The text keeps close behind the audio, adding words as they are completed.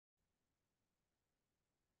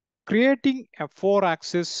Creating a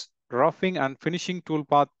 4-axis roughing and finishing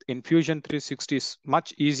toolpath in Fusion 360 is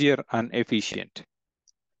much easier and efficient.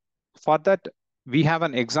 For that, we have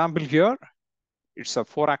an example here. It's a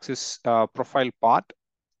 4-axis profile part,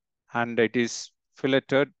 and it is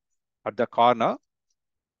filleted at the corner.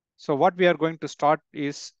 So what we are going to start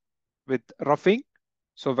is with roughing.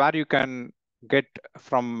 So where you can get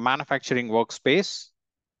from manufacturing workspace,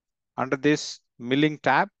 under this milling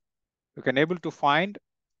tab, you can able to find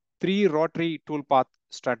 3 rotary toolpath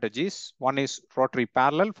strategies. One is rotary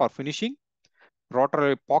parallel for finishing,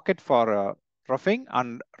 rotary pocket for roughing,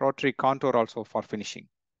 and rotary contour also for finishing.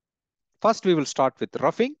 First, we will start with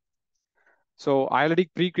roughing. So I already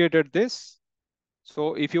pre-created this.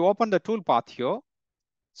 So if you open the toolpath here,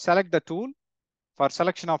 select the tool. For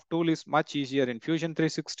selection of tool is much easier in Fusion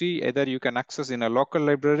 360. Either you can access in a local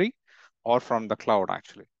library or from the cloud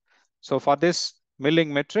actually. So for this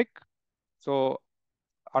milling metric, so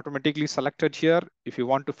automatically selected here. If you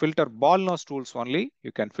want to filter ball nose tools only,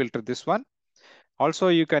 you can filter this one. Also,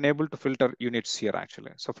 you can able to filter units here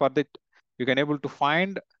actually. So for that, you can able to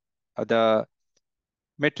find the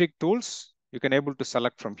metric tools. You can able to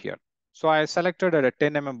select from here. So I selected a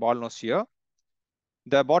 10 mm ball nose here.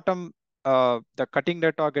 The bottom, the cutting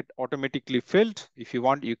data get automatically filled. If you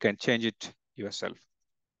want, you can change it yourself.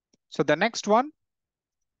 So the next one,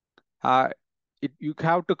 you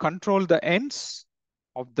have to control the ends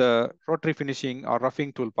of the rotary finishing or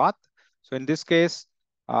roughing toolpath. So in this case,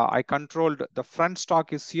 I controlled the front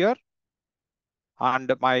stock is here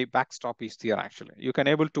and my backstop is here actually. You can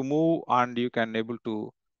able to move and you can able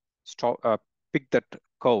to stop, pick that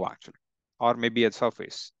curve actually, or maybe a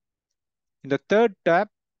surface. In the third tab,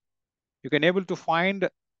 you can able to find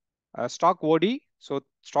stock OD. So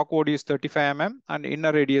stock OD is 35 mm and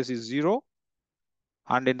inner radius is 0.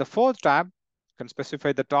 And in the fourth tab, you can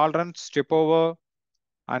specify the tolerance, strip over,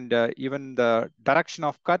 and even the direction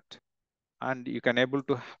of cut. And you can able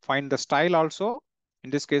to find the style also. In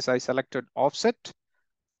this case, I selected offset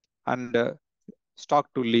and stock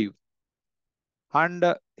to leave. And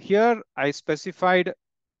here I specified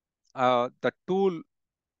the tool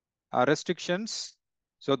restrictions.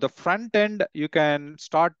 So the front end, you can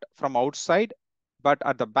start from outside, but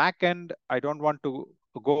at the back end, I don't want to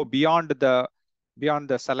go beyond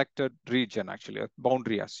the selected region, actually,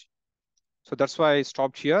 boundaries. So that's why I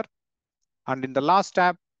stopped here. And in the last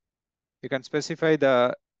tab, you can specify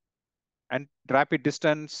the rapid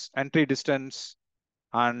distance, entry distance,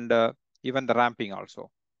 and even the ramping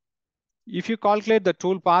also. If you calculate the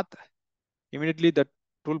tool path, immediately the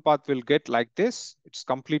tool path will get like this. It's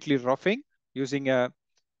completely roughing using a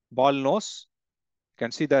ball nose. You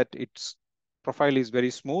can see that its profile is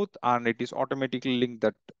very smooth and it is automatically linked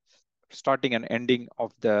that starting and ending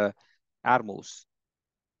of the air moves.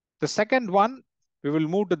 The second one, we will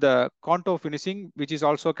move to the contour finishing, which is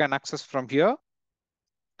also can access from here.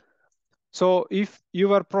 So if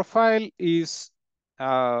your profile is,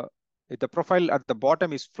 if the profile at the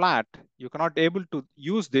bottom is flat, you cannot able to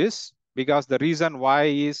use this because the reason why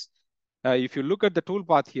is, if you look at the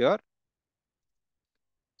toolpath here,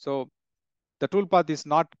 so the toolpath is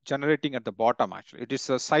not generating at the bottom actually. It is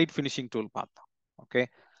a side finishing toolpath, okay?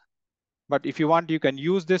 But if you want, you can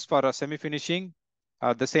use this for a semi-finishing.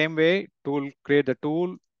 The same way, create the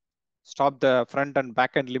tool, stop the front and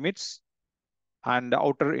back end limits, and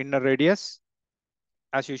outer inner radius.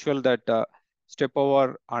 As usual, that step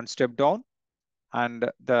over and step down, and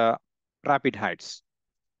the rapid heights.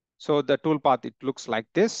 So the toolpath, it looks like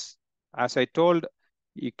this. As I told,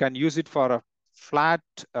 you can use it for a flat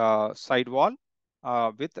sidewall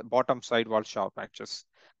with bottom sidewall sharp edges.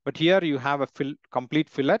 But here you have a complete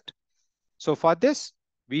fillet. So for this,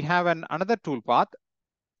 we have another toolpath.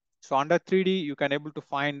 So under 3D, you can able to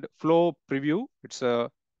find flow preview. It's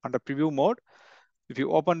under preview mode. If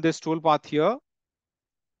you open this toolpath here,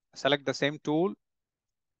 select the same tool.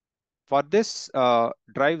 For this,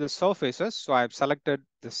 drive the surfaces. So I've selected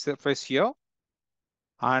the surface here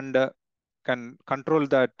and can control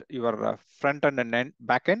that your front end and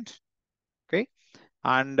back end. Okay.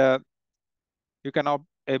 And you can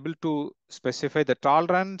able to specify the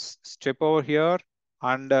tolerance, step over here,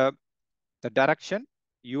 and the direction,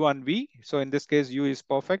 U and V. So in this case, U is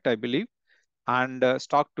perfect, I believe. And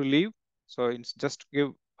stock to leave. So it's just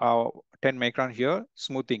give 10 micron here,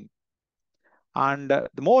 smoothing. And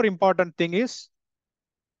the more important thing is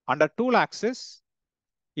under tool axis,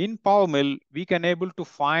 in PowerMill, we can able to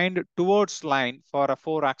find towards line for a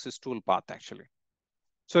 4-axis toolpath actually.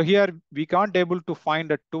 So here we can't able to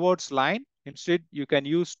find a towards line. Instead, you can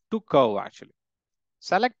use to curve actually.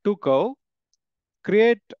 Select to curve,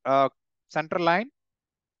 create a center line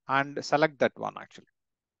and select that one actually.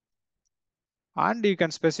 And you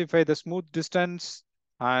can specify the smooth distance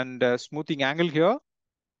and smoothing angle here.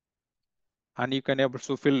 And you can able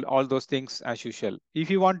to fill all those things as usual. If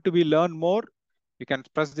you want to learn more, you can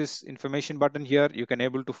press this information button here. You can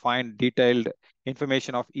able to find detailed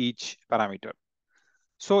information of each parameter.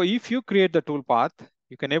 So if you create the toolpath,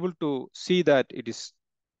 you can able to see that it is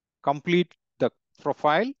complete the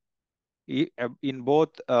profile in both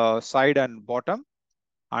side and bottom,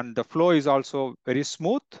 and the flow is also very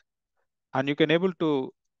smooth. And you can able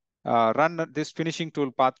to run this finishing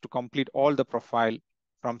toolpath to complete all the profile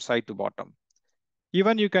from side to bottom.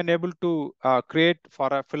 Even you can able to create for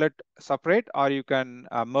a fillet separate, or you can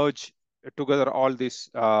merge together all this,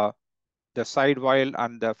 the side wile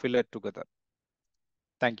and the fillet together.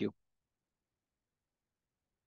 Thank you.